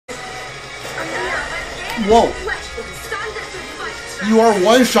Whoa. You are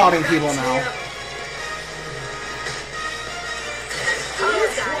one-shotting people now.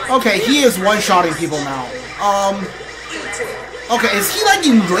 Okay, he is one-shotting people now. Okay, is he like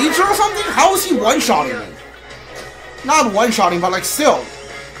enraged or something? How is he one-shotting me? Not one-shotting, but like still.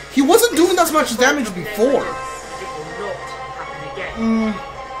 He wasn't doing that much damage before.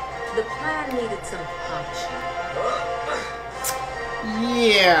 The plan needed some punch.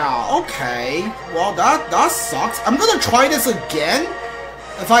 Yeah, okay. Well, that sucks. I'm gonna try this again.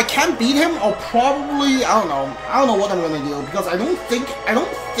 If I can't beat him, I'll probably, I don't know what I'm gonna do, because I don't think,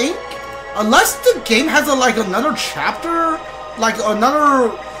 unless the game has another chapter, like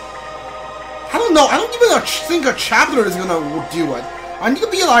another, I don't know, I don't even think a chapter is gonna do it. I need to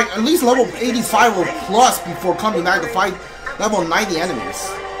be like at least level 85 or plus before coming back to fight level 90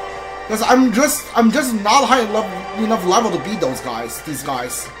 enemies. Because I'm just not high enough level to beat these guys.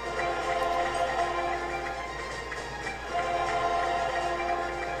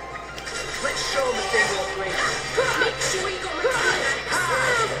 Let's show the thing all great. Make sure you go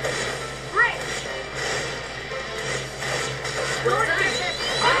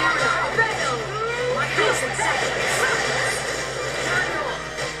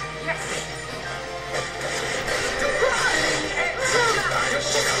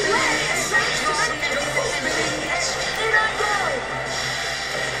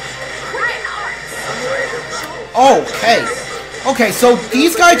Okay, so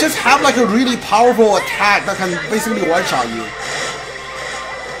these guys just have like a really powerful attack that can basically one-shot you.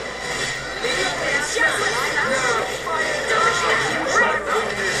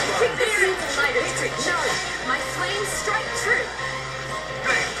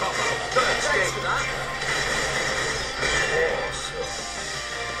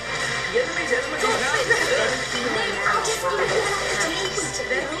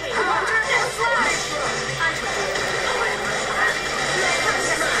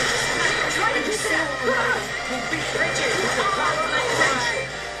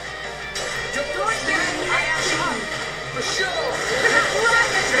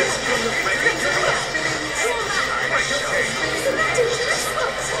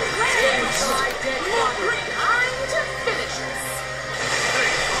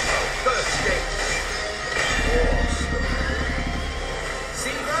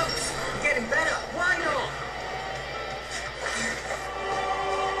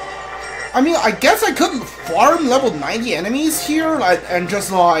 I mean, I guess I could farm level 90 enemies here, and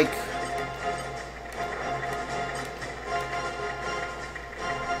just like...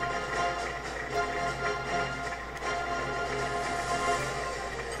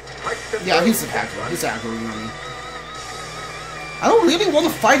 Yeah, he's attacking. He's aggroing on me. I don't really want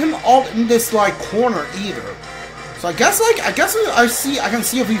to fight him all in this like corner either. So I guess I can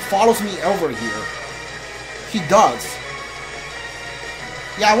see if he follows me over here. He does.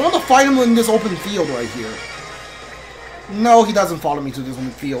 Yeah, I want to fight him in this open field right here. No, he doesn't follow me to this open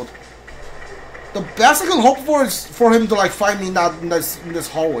field. The best I can hope for is for him to like find me in this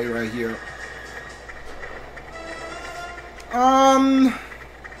hallway right here.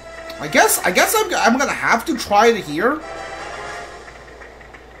 I guess I'm gonna have to try it here.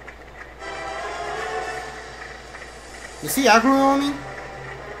 Is he aggroing on me?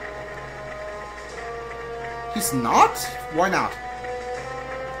 He's not? Why not?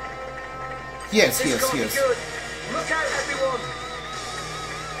 Yes. Look out, everyone!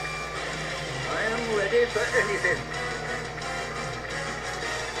 I am ready for anything.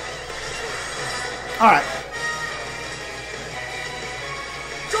 Alright.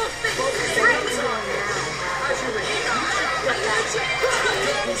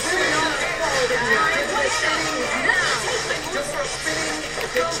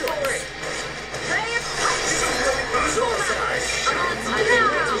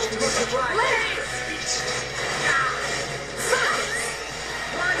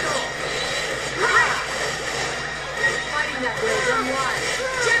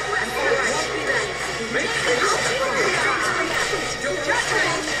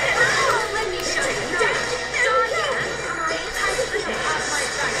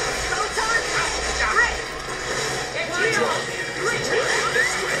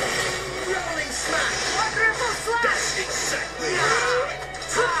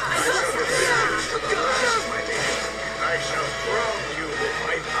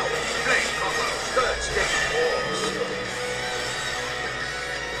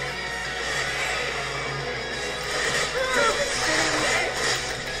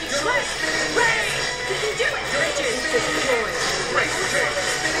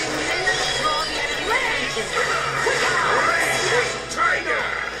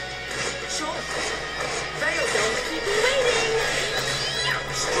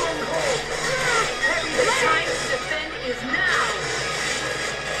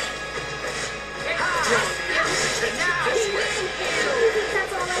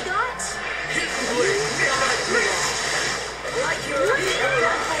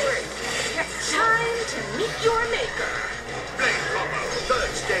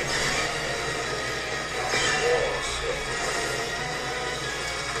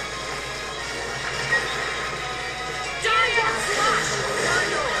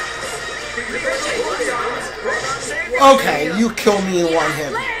 Okay, you killed me in one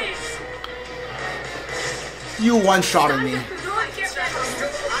hit. You one-shotted me.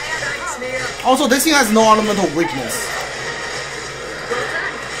 Also, this thing has no elemental weakness.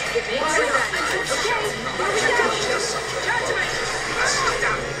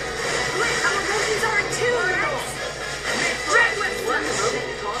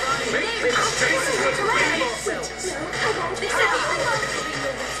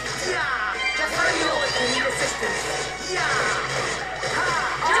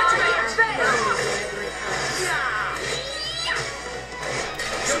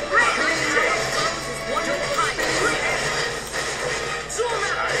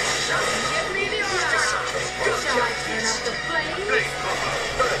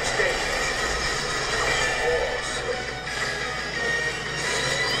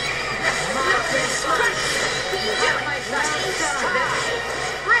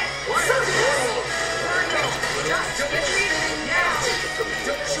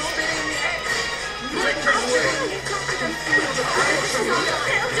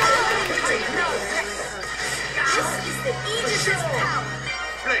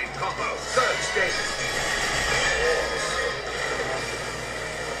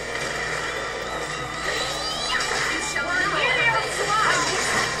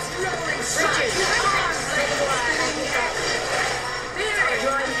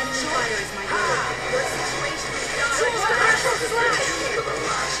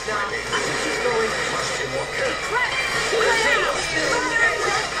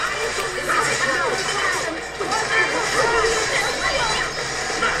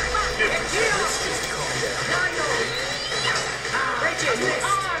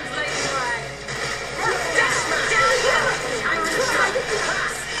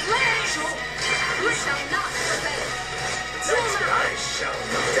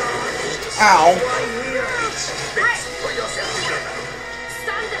 Ow.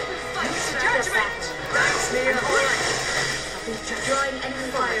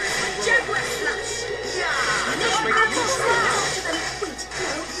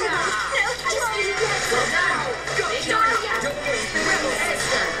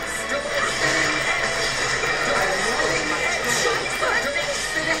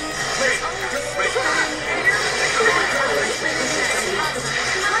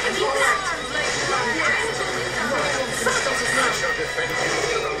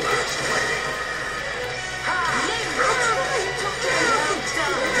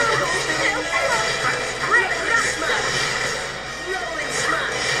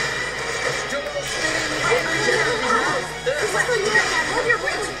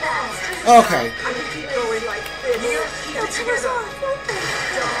 Okay.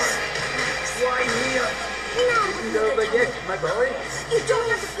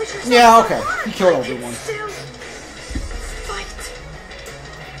 Yeah, okay. He killed everyone.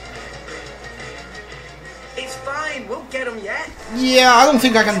 It's fine, we'll get him yet. Yeah, I don't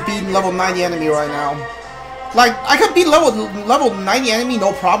think I can beat level 90 enemy right now. Like, I can beat level 90 enemy,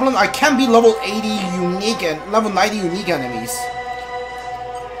 no problem. I can't beat level 80 unique and level 90 unique enemies.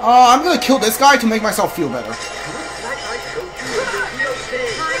 I'm gonna kill this guy to make myself feel better.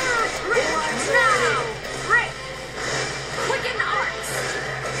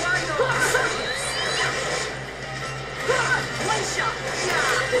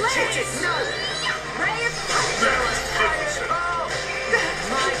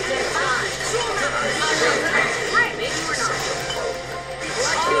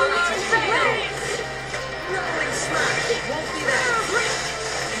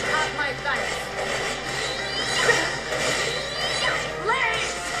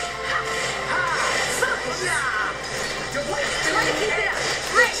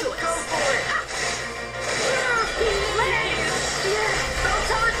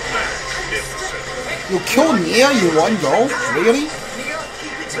 You killed Nia in one go? Really?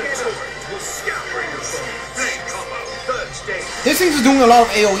 This thing's doing a lot of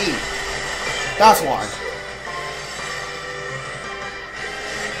AoE. That's why.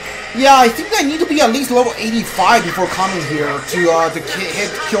 Yeah, I think I need to be at least level 85 before coming here to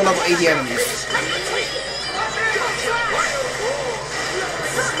kill level 80 enemies.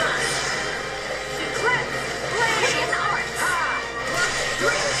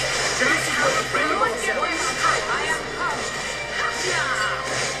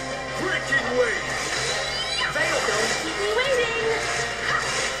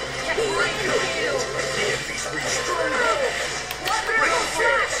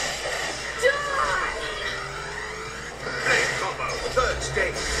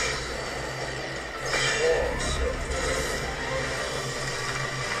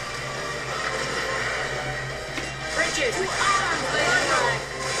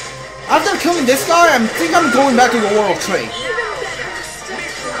 killing this guy, I think I'm going back to the World Trade.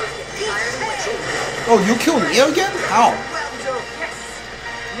 Oh, you killed me again? How?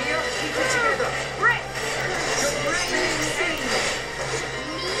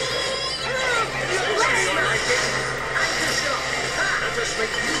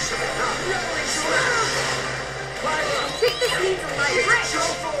 Take this means a light. Go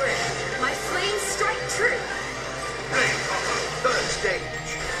for it. My flames strike true. Third stage.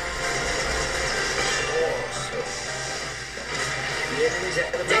 Awesome. The enemy's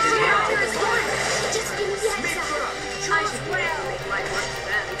at the Just give me the Mid extra. front. I should be able to make light work for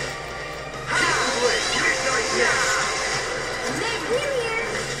them. Halfway. Midnight nest. They're here.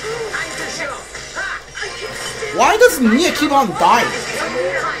 Anchor shot. Ha! I can still. Why does Mia keep on dying?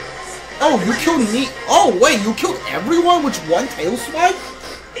 Oh, you killed me. Oh, wait, you killed everyone with one tail swipe?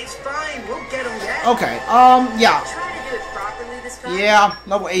 It's fine. We'll get them yet. Okay, yeah. Try to do it properly this time. Yeah,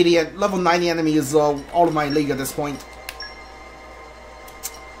 level 80 and level 90 enemy is all of my league at this point.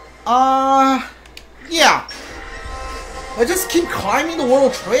 Yeah. I just keep climbing the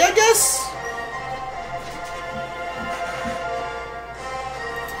world tree, I guess?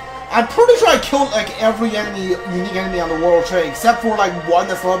 I'm pretty sure I killed like every enemy, unique enemy on the world tree, except for like one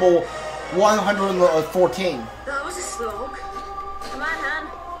that's level 114. That was a slog. Come on, Han.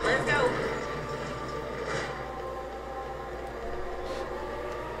 Let's go.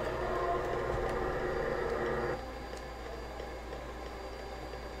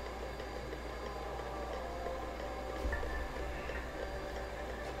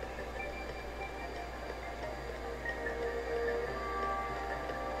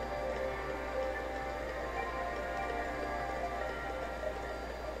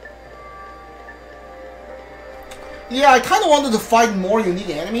 Yeah, I kind of wanted to fight more unique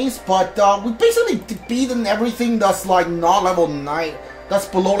enemies, but we basically beaten everything that's like not level 9, that's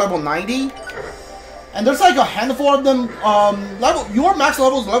below level 90. And there's like a handful of them. Your max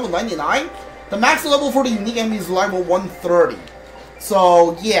level is level 99. The max level for the unique enemy is level 130.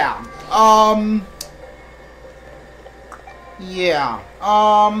 So yeah,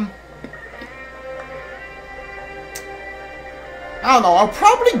 I don't know, I'll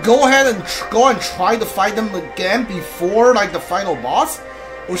probably go ahead and try to fight them again before, like, the final boss,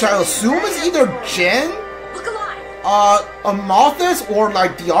 which I assume is either Jen, Look alive. Amalthus, or,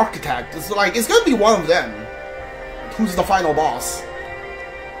 like, the Architect. It's gonna be one of them who's the final boss.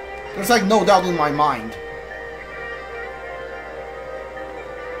 There's, like, no doubt in my mind.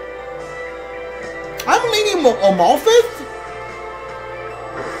 I'm leaning Amalthus?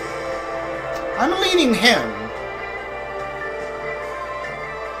 I'm leaning him.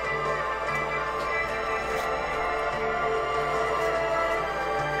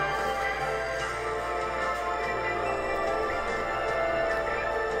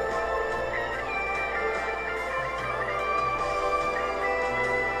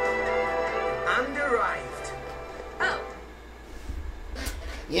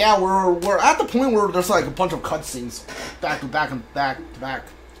 Yeah, we're at the point where there's like a bunch of cutscenes, back to back and back to back.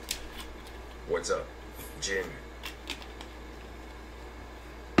 What's up, Jin?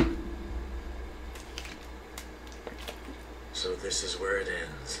 So this is where it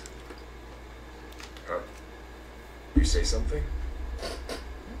ends. Huh? You say something?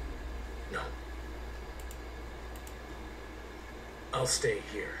 No. I'll stay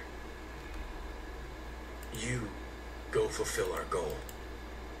here. You go fulfill our goal.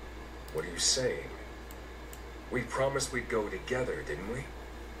 What are you saying? We promised we'd go together, didn't we?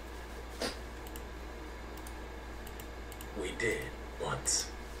 We did, once.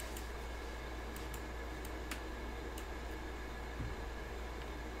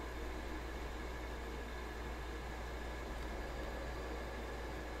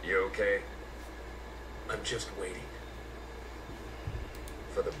 You okay? I'm just waiting.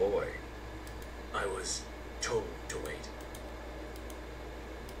 For the boy. I was told to wait.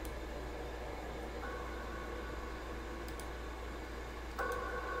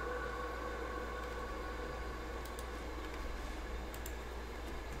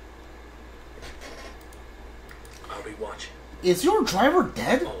 I'll be watching. Is your driver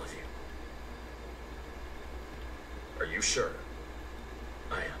dead? All of you. Are you sure?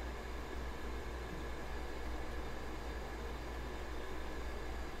 I am.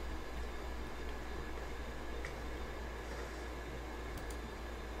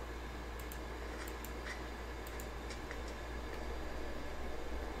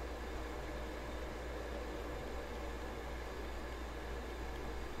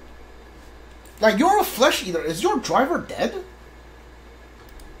 Like, you're a flesh eater. Is your driver dead?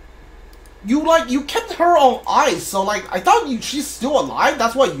 you kept her on ice, so like I thought she's still alive.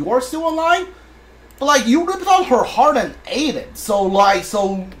 That's why you're still alive. But like you ripped out her heart and ate it,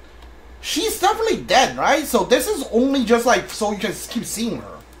 so she's definitely dead, right? So this is only just like so you can keep seeing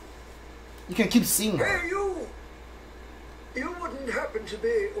her. You can keep seeing her. Hey, you! You wouldn't happen to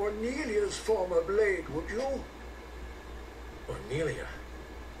be Ornelia's former blade, would you? Ornelia?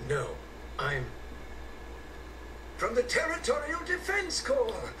 No, I'm... From the Territorial Defense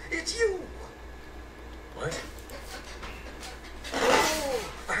Corps. It's you! What?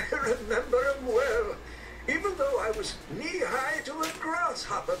 Oh, I remember him well. Even though I was knee-high to a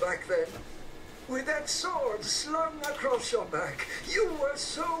grasshopper back then. With that sword slung across your back. You were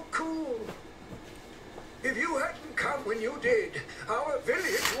so cool. If you hadn't come when you did, our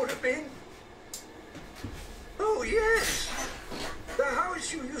village would have been... Oh, yes. The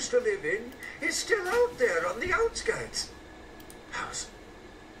house you used to live in is still out there on the outskirts. House?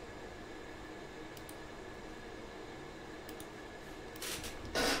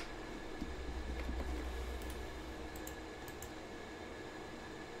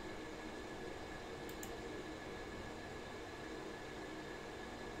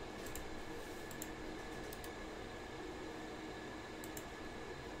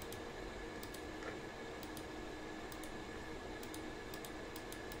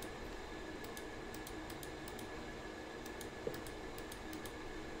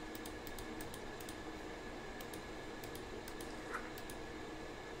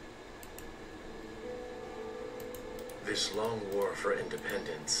 This long war for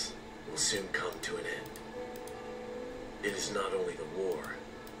independence will soon come to an end. It is not only the war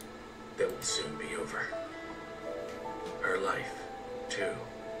that will soon be over. Her life, too,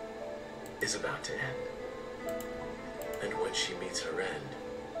 is about to end. And when she meets her end,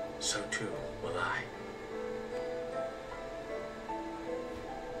 so too will I.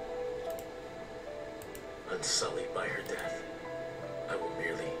 Unsullied by her death, I will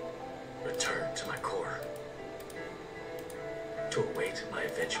merely return to my core. To await my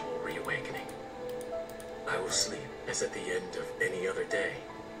eventual reawakening. I will sleep as at the end of any other day.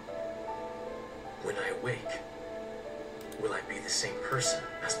 When I awake, will I be the same person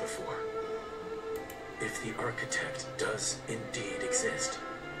as before? If the architect does indeed exist,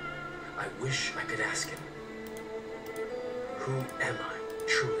 I wish I could ask him, who am I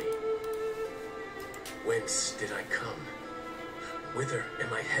truly? Whence did I come? Whither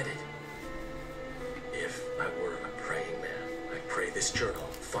am I headed? If I were a praying man, I pray this journal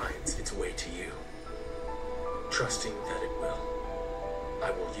finds its way to you. Trusting that it will,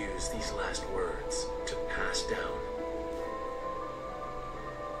 I will use these last words to pass down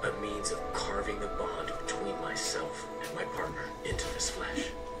a means of carving the bond between myself and my partner into this flesh.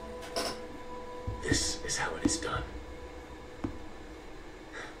 This is how it is done.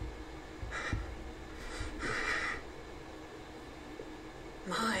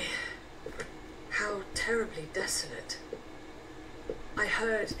 My, how terribly desolate. I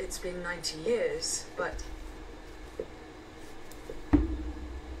heard it's been 90 years, but...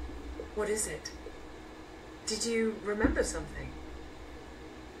 What is it? Did you remember something?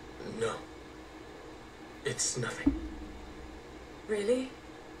 No. It's nothing. Really?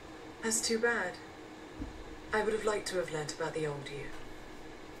 That's too bad. I would have liked to have learnt about the old you.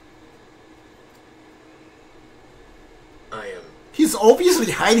 I am He's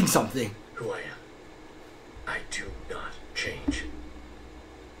obviously hiding something. who I am. I do not change.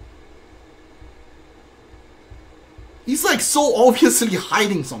 He's like so obviously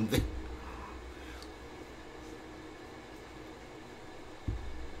hiding something.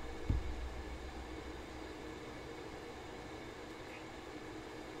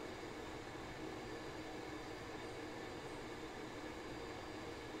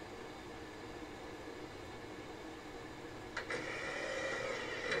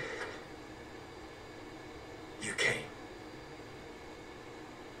 You came.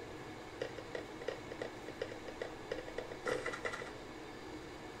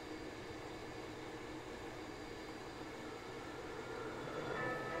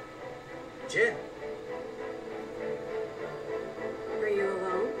 Jin, Were you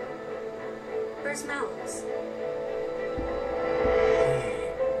alone? Where's Mallows? He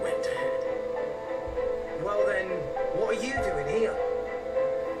went ahead. well then, what are you doing here?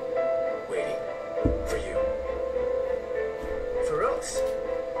 Waiting for you. For us?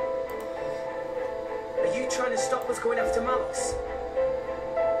 Are you trying to stop us going after Malus?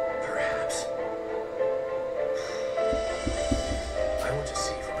 Perhaps. I want to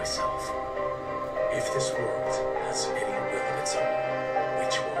see for myself. If this world has any will of its own,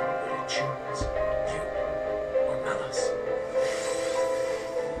 which one will it choose? You or Malus?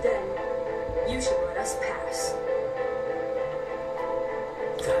 Then,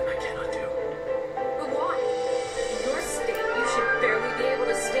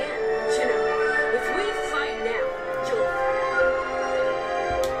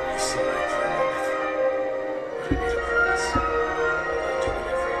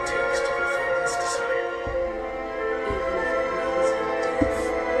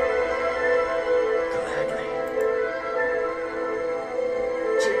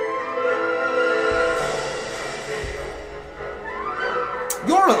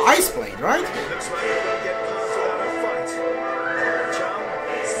 an ice blade, right? Looks like we're gonna get past without a fight. Chum,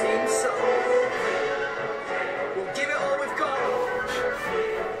 seems so. We'll give it all we've got.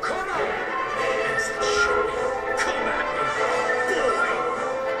 Come on! As it should be. Come at me,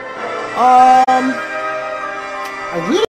 boy!